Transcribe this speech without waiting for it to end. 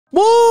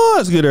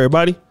What's good,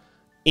 everybody?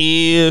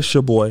 It's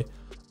your boy,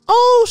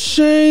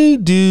 O'Shea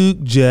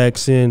Duke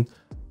Jackson,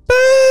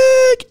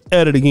 back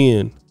at it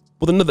again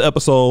with another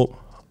episode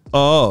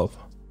of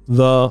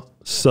the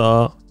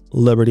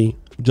Celebrity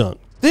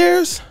Junk.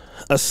 There's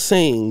a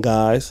saying,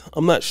 guys.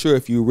 I'm not sure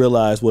if you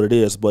realize what it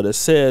is, but it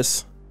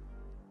says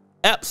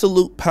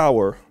absolute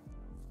power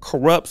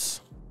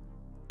corrupts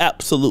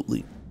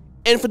absolutely.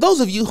 And for those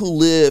of you who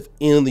live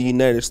in the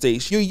United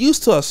States, you're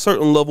used to a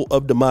certain level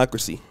of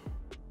democracy,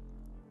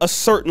 a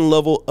certain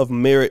level of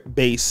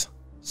merit-based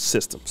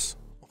systems,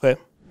 okay?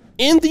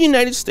 In the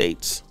United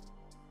States,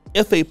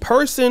 if a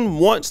person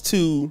wants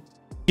to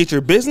get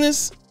your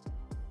business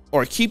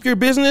or keep your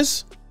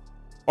business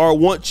or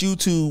want you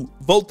to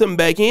vote them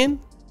back in,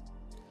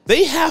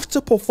 they have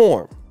to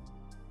perform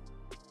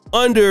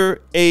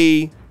under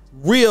a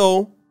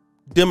real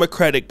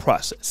democratic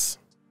process,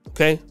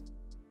 okay?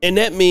 And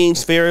that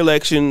means fair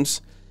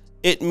elections.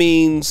 It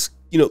means,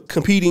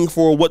 competing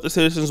for what the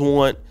citizens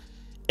want.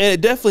 And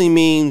it definitely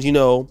means,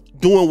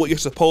 doing what you're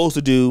supposed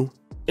to do.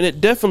 And it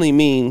definitely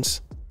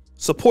means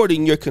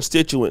supporting your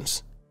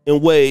constituents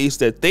in ways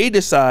that they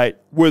decide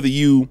whether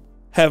you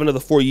have another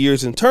 4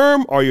 years in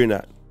term or you're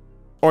not,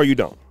 or you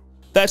don't.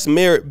 That's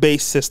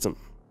merit-based system,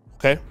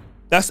 okay?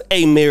 That's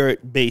a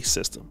merit-based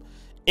system.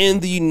 And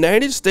the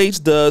United States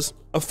does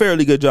a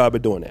fairly good job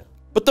at doing that.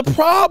 But the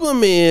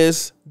problem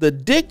is the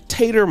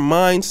dictator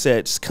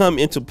mindsets come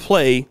into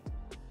play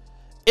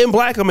in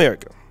Black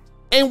America.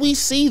 And we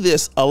see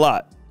this a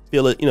lot.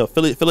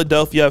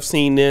 Philadelphia, I've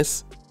seen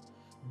this.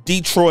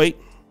 Detroit,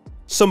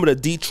 some of the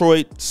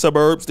Detroit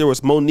suburbs. There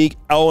was Monique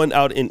Owen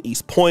out in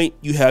East Point.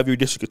 You have your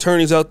district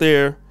attorneys out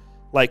there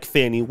like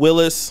Fannie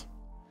Willis.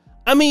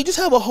 I mean, you just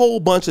have a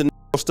whole bunch of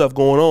stuff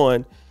going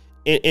on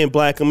in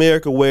Black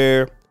America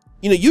where,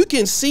 you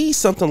can see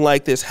something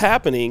like this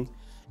happening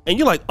and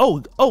you're like,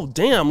 oh,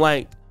 damn,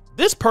 like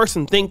this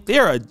person think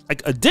they're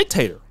a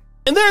dictator.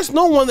 And there's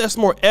no one that's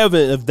more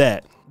evident of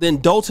that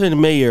than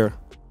Dolton Mayor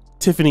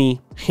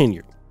Tiffany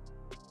Henyard.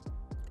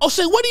 Oh,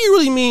 say, what do you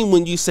really mean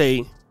when you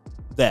say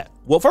that?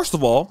 Well, first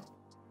of all,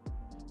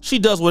 she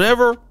does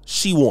whatever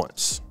she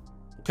wants,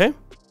 okay?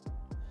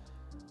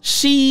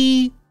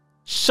 She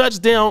shuts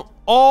down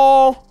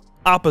all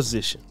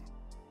opposition,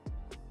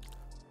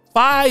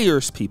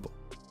 fires people,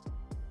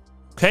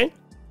 okay?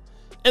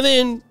 And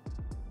then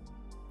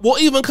will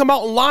even come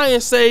out and lie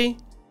and say,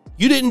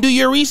 you didn't do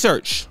your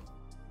research.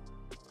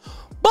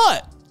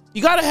 But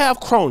you gotta have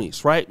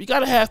cronies, right? You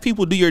gotta have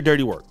people do your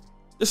dirty work.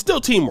 It's still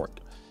teamwork.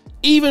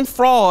 Even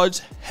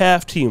frauds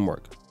have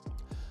teamwork.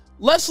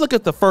 Let's look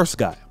at the first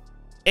guy,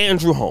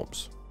 Andrew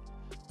Holmes.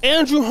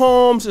 Andrew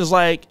Holmes is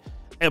like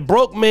a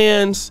broke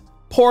man's,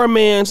 poor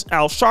man's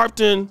Al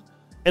Sharpton,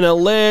 an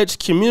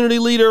alleged community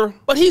leader,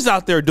 but he's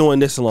out there doing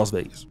this in Las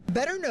Vegas.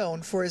 Better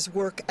known for his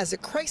work as a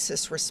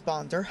crisis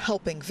responder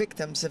helping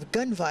victims of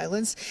gun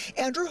violence,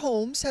 Andrew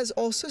Holmes has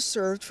also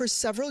served for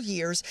several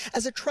years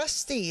as a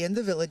trustee in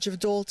the Village of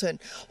Dolton.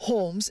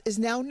 Holmes is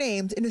now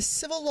named in a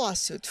civil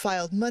lawsuit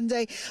filed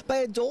Monday by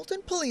a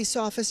Dolton police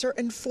officer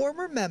and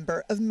former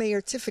member of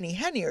Mayor Tiffany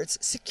Henyard's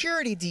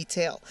security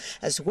detail,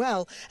 as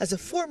well as a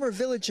former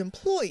village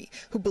employee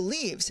who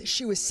believes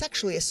she was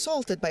sexually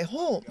assaulted by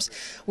Holmes.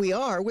 We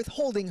are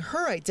withholding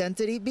her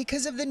identity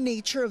because of the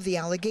nature of the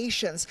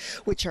allegations,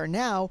 which are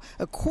now,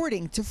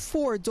 according to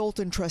 4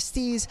 Dolton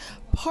trustees,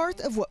 part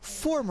of what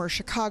former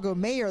Chicago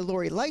Mayor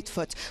Lori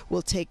Lightfoot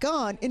will take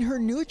on in her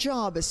new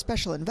job as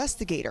special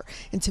investigator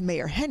into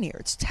Mayor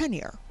Henyard's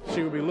tenure.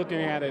 She will be looking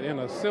at it in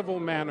a civil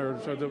manner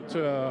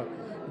to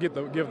give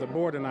the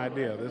board an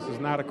idea. This is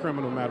not a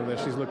criminal matter that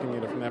she's looking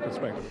at it from that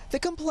perspective. The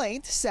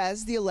complaint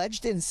says the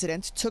alleged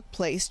incident took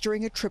place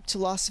during a trip to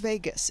Las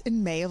Vegas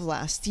in May of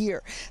last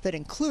year that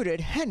included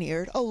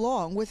Henyard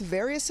along with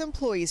various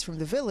employees from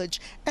the village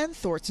and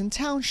Thornton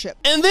Township.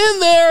 And then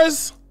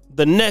there's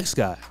the next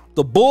guy,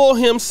 the bull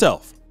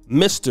himself,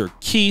 Mr.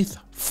 Keith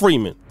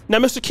Freeman. Now,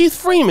 Mr. Keith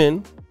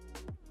Freeman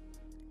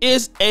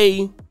is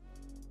a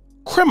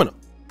criminal,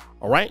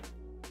 all right?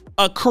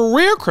 A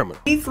career criminal.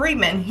 Keith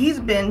Freeman, he's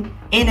been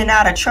in and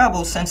out of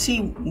trouble since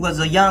he was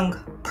a young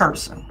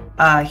person.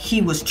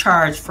 He was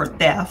charged for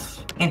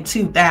theft in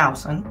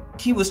 2000.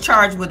 He was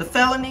charged with a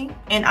felony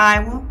in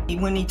Iowa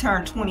when he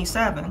turned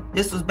 27.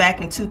 This was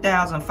back in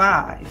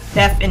 2005.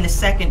 Theft in the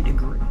 2nd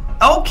degree.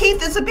 Oh,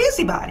 Keith is a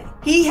busybody.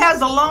 He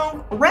has a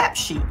long rap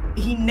sheet.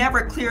 He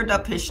never cleared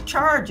up his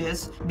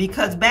charges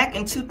because back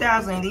in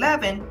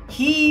 2011,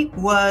 he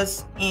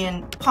was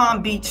in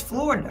Palm Beach,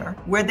 Florida,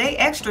 where they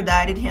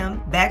extradited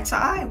him back to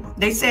Iowa.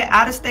 They said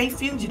out-of-state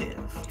fugitive.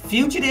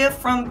 Fugitive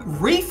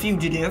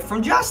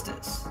from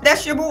justice.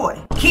 That's your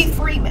boy, Keith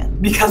Freeman.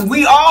 Because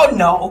we all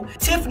know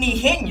Tiffany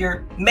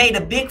Henyard made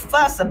a big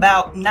fuss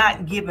about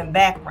not giving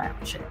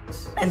background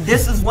checks. And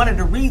this is one of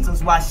the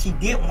reasons why she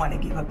didn't want to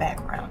give a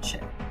background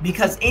check.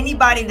 Because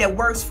anybody that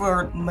works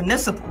for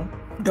municipal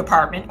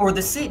department or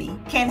the city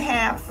can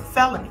have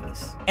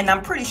felonies. And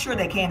I'm pretty sure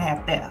they can't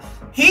have theft.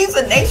 He's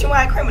a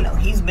nationwide criminal.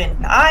 He's been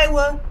in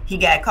Iowa. He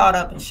got caught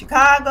up in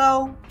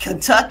Chicago,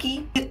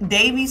 Kentucky,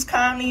 Daviess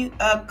County,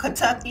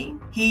 Kentucky.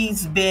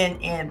 He's been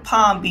in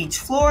Palm Beach,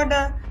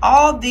 Florida.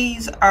 All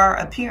these are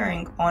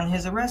appearing on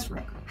his arrest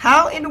record.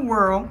 How in the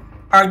world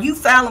are you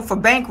filing for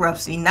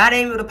bankruptcy, not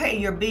able to pay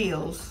your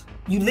bills?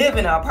 You live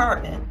in an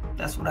apartment.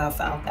 That's what I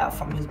found out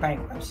from his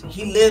bankruptcy.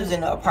 He lives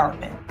in an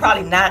apartment,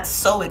 probably not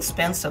so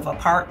expensive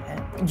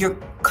apartment. You're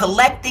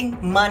collecting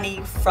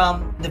money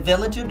from the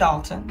Village of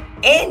Dolton,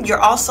 and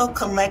you're also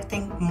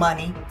collecting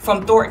money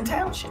from Thornton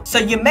Township. So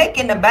you're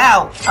making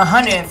about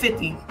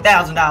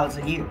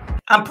 $150,000 a year.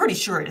 I'm pretty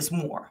sure it's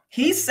more.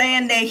 He's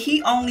saying that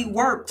he only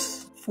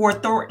works for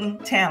Thornton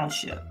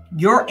Township.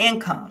 Your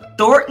income,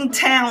 Thornton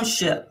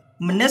Township,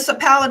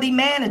 municipality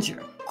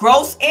manager,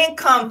 gross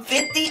income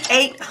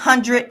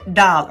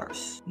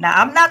 $5,800. Now,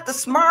 I'm not the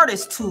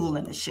smartest tool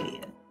in the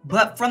shed,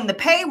 but from the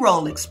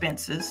payroll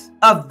expenses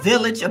of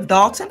Village of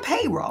Dolton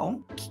payroll,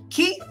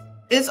 Keith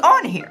is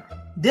on here.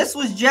 This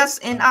was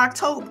just in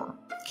October.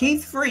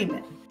 Keith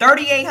Freeman,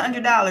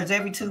 $3,800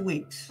 every 2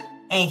 weeks.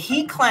 And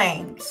he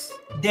claims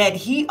that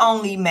he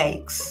only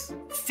makes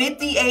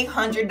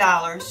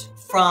 $5,800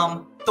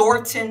 from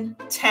Thornton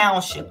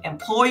Township,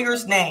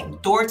 employer's name,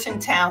 Thornton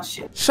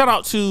Township. Shout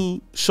out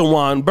to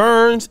Shawan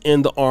Burns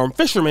and the Armed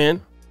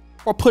Fisherman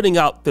for putting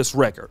out this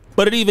record.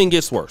 But it even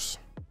gets worse.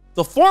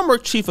 The former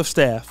chief of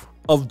staff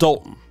of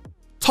Dolton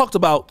talked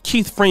about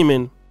Keith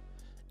Freeman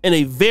in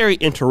a very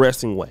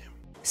interesting way.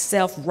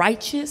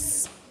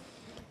 Self-righteous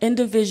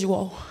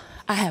individual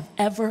I have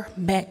ever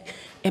met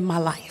in my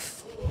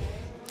life.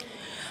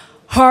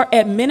 Her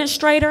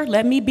administrator,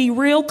 let me be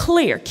real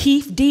clear,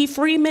 Keith D.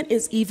 Freeman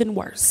is even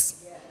worse.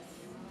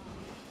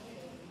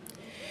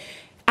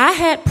 I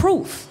had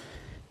proof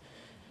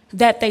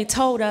that they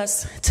told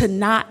us to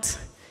not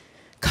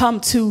come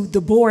to the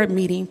board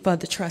meeting for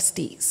the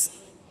trustees.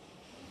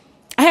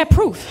 I had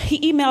proof.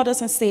 He emailed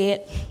us and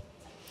said,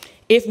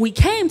 if we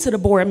came to the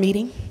board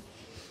meeting,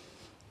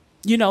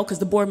 you know, because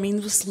the board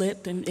meeting was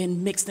slipped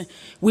and mixed in,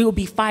 we would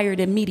be fired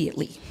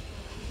immediately.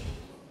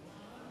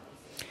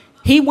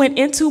 He went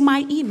into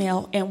my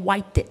email and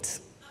wiped it.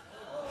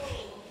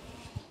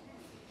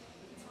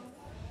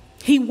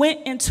 He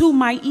went into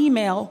my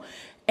email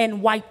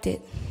and wiped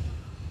it.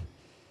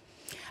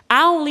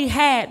 I only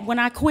had, when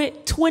I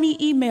quit, 20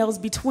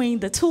 emails between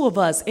the two of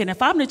us. And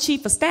if I'm the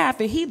chief of staff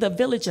and he the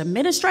village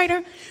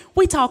administrator,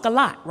 we talk a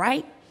lot,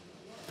 right?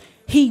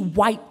 He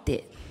wiped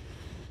it.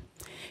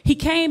 He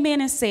came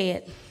in and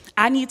said,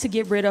 I need to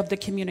get rid of the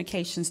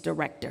communications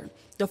director,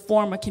 the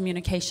former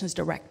communications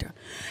director.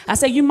 I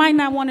said, you might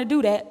not want to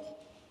do that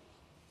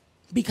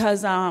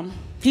because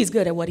he's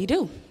good at what he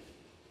do.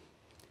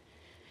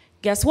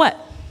 Guess what?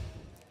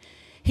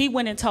 He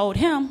went and told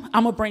him,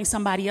 I'm gonna bring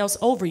somebody else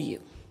over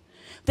you.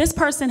 This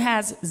person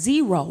has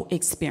zero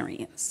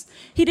experience.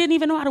 He didn't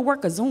even know how to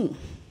work a Zoom.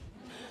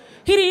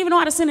 He didn't even know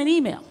how to send an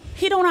email.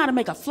 He don't know how to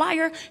make a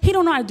flyer. He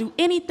don't know how to do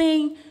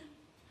anything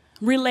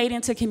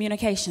relating to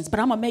communications, but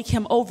I'm gonna make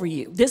him over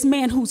you. This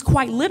man who's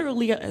quite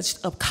literally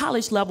a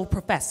college level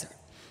professor.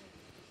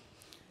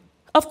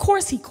 Of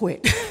course he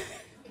quit.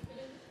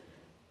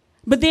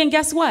 But then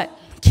guess what?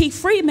 Keith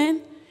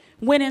Freeman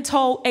went and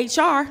told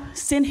HR,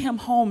 send him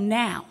home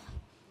now.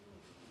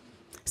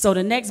 So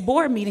the next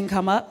board meeting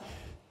come up.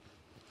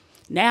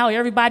 Now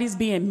everybody's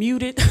being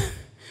muted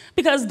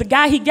because the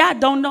guy he got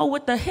don't know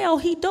what the hell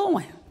he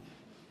doing.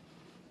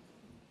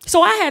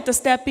 So I had to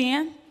step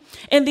in.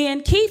 And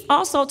then Keith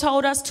also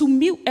told us to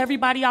mute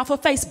everybody off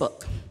of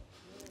Facebook.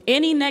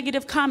 Any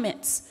negative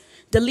comments,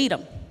 delete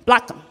them,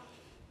 block them,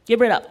 get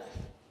rid of them.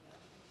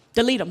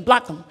 Delete them,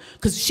 block them,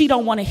 because she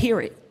don't want to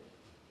hear it.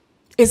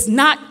 It's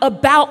not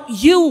about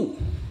you.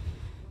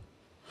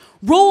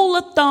 Rule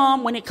of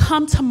thumb when it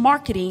comes to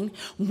marketing,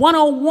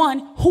 101,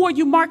 who are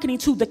you marketing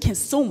to? The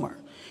consumer.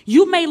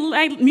 You may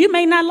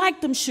not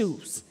like them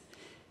shoes,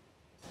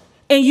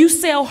 and you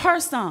sell her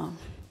some.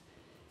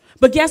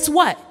 But guess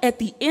what? At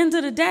the end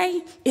of the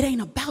day, it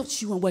ain't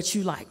about you and what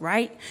you like,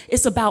 right?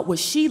 It's about what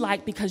she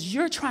like because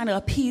you're trying to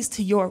appease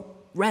to your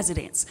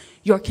residents,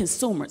 your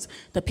consumers,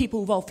 the people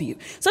who vote for you.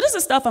 So this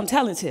is stuff I'm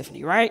telling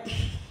Tiffany, right?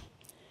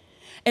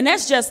 And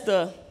that's just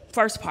the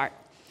first part.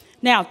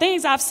 Now,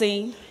 things I've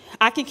seen,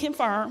 I can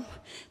confirm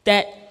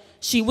that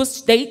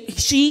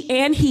she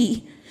and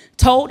he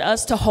told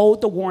us to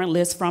hold the warrant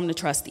list from the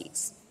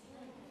trustees.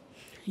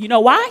 You know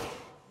why?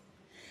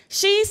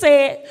 She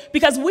said,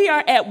 because we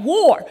are at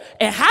war,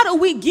 and how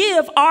do we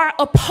give our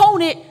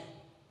opponent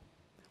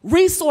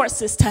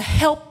resources to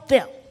help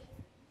them?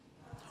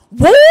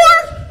 War?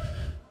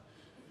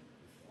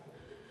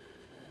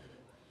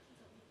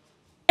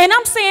 And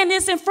I'm saying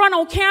this in front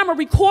on camera,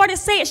 recorded,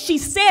 said, she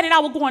said it, I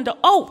was going to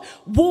oath.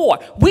 War,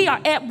 we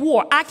are at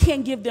war. I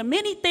can't give them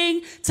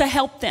anything to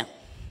help them.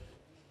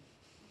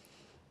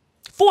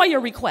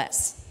 FOIA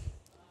requests.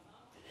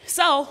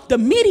 So the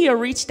media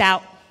reached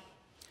out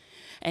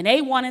and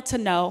they wanted to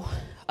know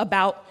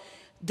about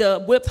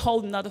the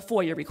withholding of the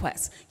FOIA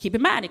request. Keep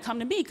in mind, it come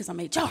to me because I'm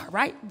HR,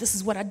 right? This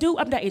is what I do.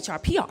 I'm the HR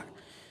PR.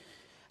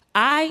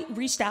 I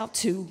reached out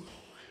to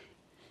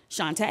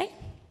Shantae.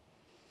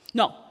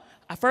 No,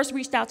 I first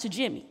reached out to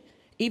Jimmy.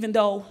 Even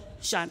though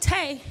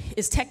Shantae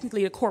is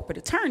technically a corporate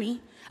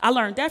attorney, I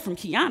learned that from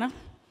Kiana.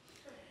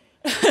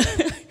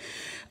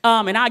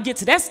 And I'll get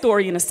to that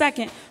story in a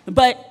second.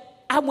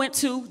 But I went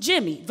to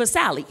Jimmy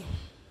Vasali.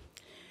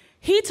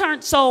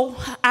 So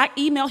I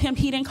emailed him,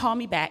 he didn't call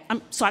me back.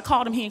 So I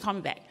called him, he didn't call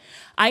me back.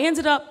 I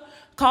ended up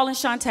calling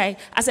Shantae.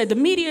 I said, the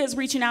media is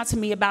reaching out to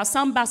me about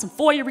some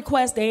FOIA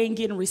requests they ain't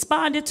getting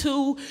responded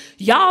to.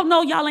 Y'all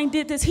know y'all ain't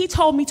did this. He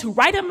told me to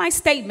write in my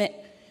statement,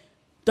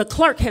 the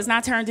clerk has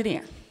not turned it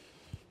in.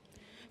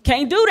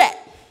 Can't do that.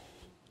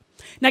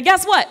 Now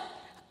guess what?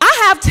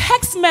 I have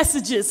text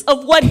messages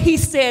of what he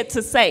said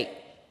to say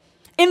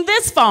in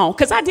this phone,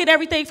 because I did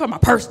everything from my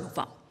personal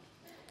phone.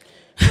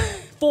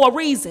 For a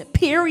reason,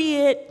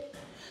 period.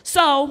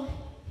 So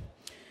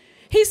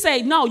he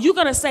said, no, you're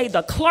going to say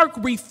the clerk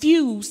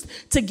refused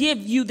to give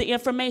you the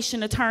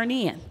information to turn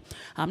in.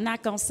 I'm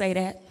not going to say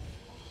that.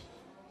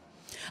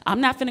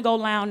 I'm not finna go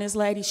lie on this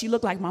lady. She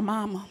looked like my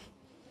mama.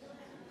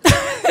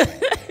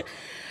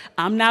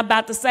 I'm not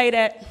about to say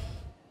that.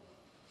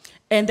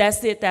 And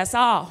that's it, that's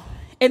all.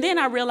 And then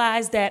I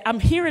realized that I'm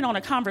hearing on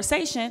a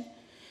conversation,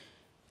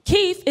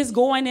 Keith is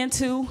going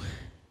into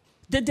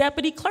the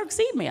deputy clerk's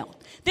email.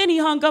 Then he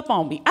hung up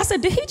on me. I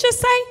said, did he just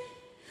say?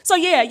 So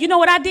yeah, you know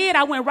what I did?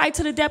 I went right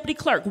to the deputy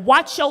clerk.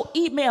 Watch your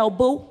email,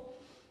 boo,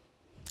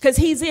 because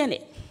he's in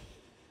it.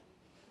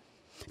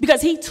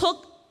 Because he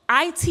took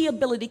IT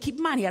ability, keep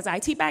in mind he has an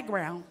IT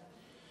background,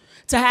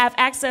 to have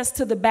access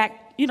to the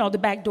back, the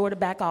back door, the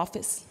back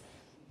office,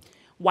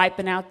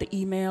 wiping out the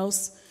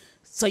emails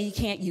so you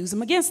can't use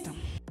them against him.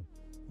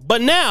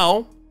 But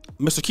now,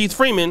 Mr. Keith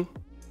Freeman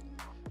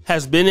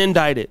has been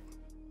indicted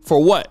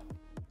for what?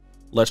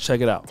 Let's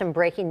check it out. Some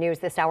breaking news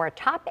this hour. A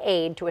top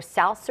aide to a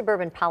South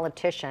suburban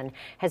politician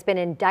has been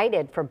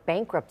indicted for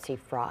bankruptcy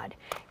fraud.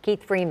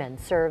 Keith Freeman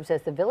serves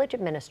as the village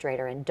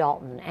administrator in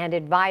Dolton and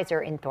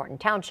advisor in Thornton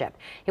Township.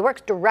 He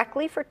works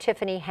directly for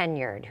Tiffany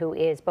Henyard, who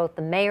is both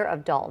the mayor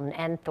of Dolton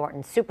and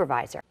Thornton's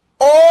supervisor.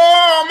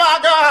 Oh, my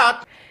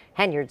God!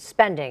 Henyard's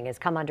spending has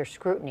come under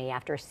scrutiny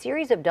after a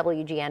series of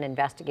WGN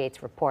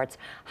Investigates reports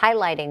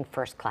highlighting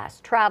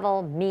first-class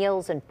travel,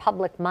 meals, and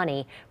public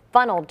money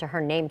funneled to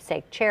her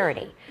namesake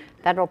charity.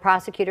 Federal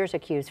prosecutors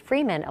accuse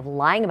Freeman of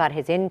lying about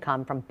his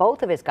income from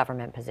both of his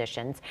government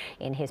positions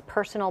in his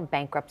personal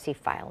bankruptcy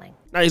filing.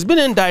 Now, he's been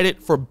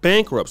indicted for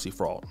bankruptcy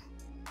fraud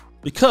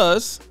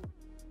because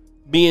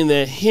being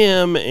that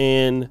him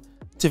and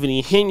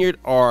Tiffany Henyard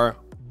are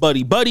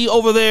buddy-buddy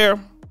over there,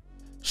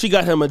 she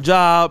got him a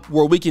job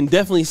where we can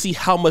definitely see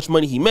how much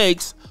money he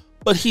makes,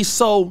 but he's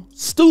so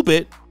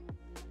stupid,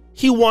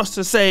 he wants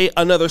to say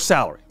another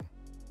salary,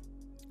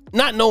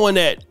 not knowing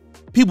that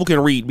people can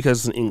read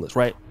because it's in English,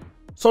 right?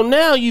 So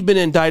now you've been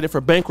indicted for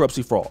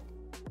bankruptcy fraud.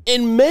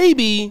 And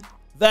maybe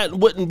that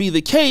wouldn't be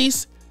the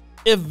case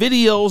if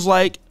videos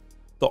like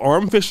the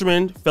armed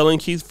fisherman, Felon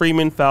Keith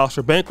Freeman files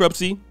for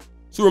bankruptcy,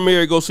 Super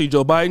Mayor goes see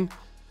Joe Biden.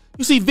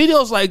 You see,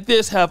 videos like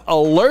this have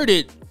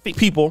alerted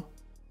people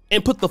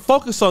and put the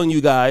focus on you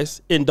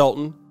guys in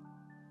Dolton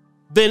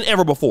than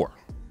ever before.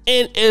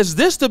 And is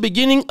this the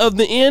beginning of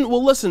the end?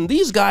 Well, listen,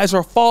 these guys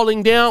are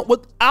falling down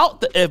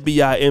without the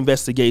FBI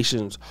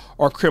investigations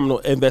or criminal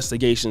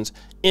investigations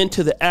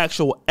into the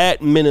actual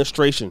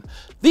administration.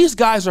 These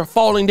guys are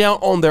falling down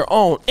on their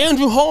own.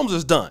 Andrew Holmes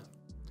is done.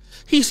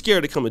 He's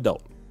scared to come to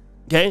Dolton,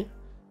 okay?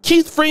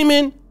 Keith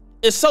Freeman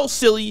is so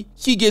silly,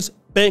 he gets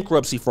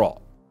bankruptcy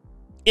fraud.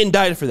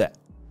 Indicted for that.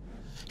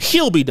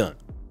 He'll be done,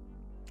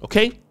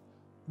 okay?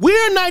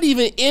 We're not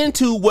even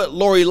into what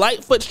Lori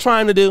Lightfoot's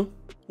trying to do,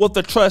 what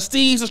the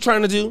trustees is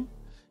trying to do.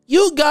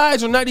 You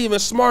guys are not even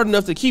smart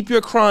enough to keep your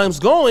crimes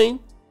going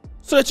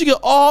so that you can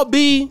all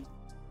be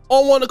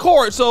on one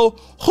accord. So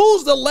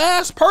who's the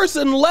last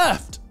person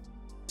left?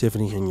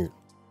 Tiffany Henyard.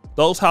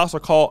 Those house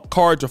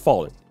cards are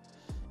falling.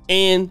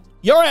 And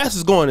your ass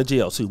is going to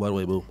jail too, by the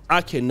way, boo.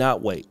 I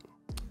cannot wait.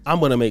 I'm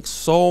going to make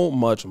so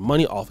much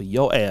money off of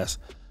your ass.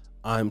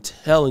 I'm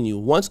telling you,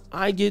 once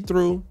I get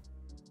through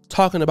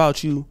talking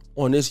about you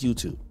on this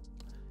YouTube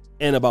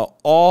and about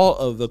all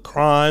of the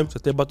crimes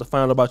that they're about to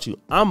find out about you,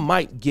 I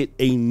might get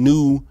a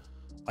new,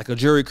 like a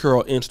Jerry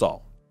Curl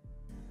install.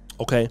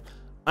 Okay,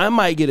 I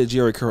might get a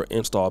Jerry Curl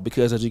install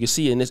because, as you can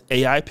see in this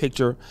AI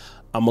picture,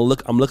 I'm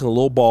looking a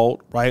little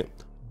bald, right?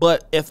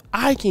 But if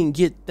I can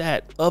get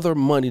that other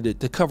money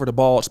to cover the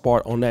bald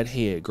spot on that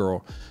head,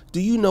 girl, do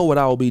you know what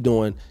I will be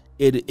doing?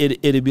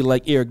 It'd be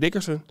like Eric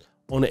Dickerson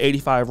on the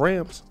 '85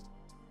 Rams.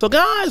 So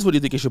guys, what do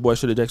you think? It's your boy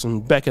Shirley Jackson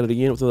back at it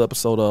again with another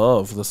episode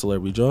of The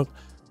Celebrity Junk.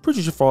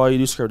 Appreciate you for all you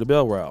do. Subscribe to the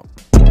bell. We're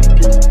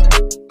out.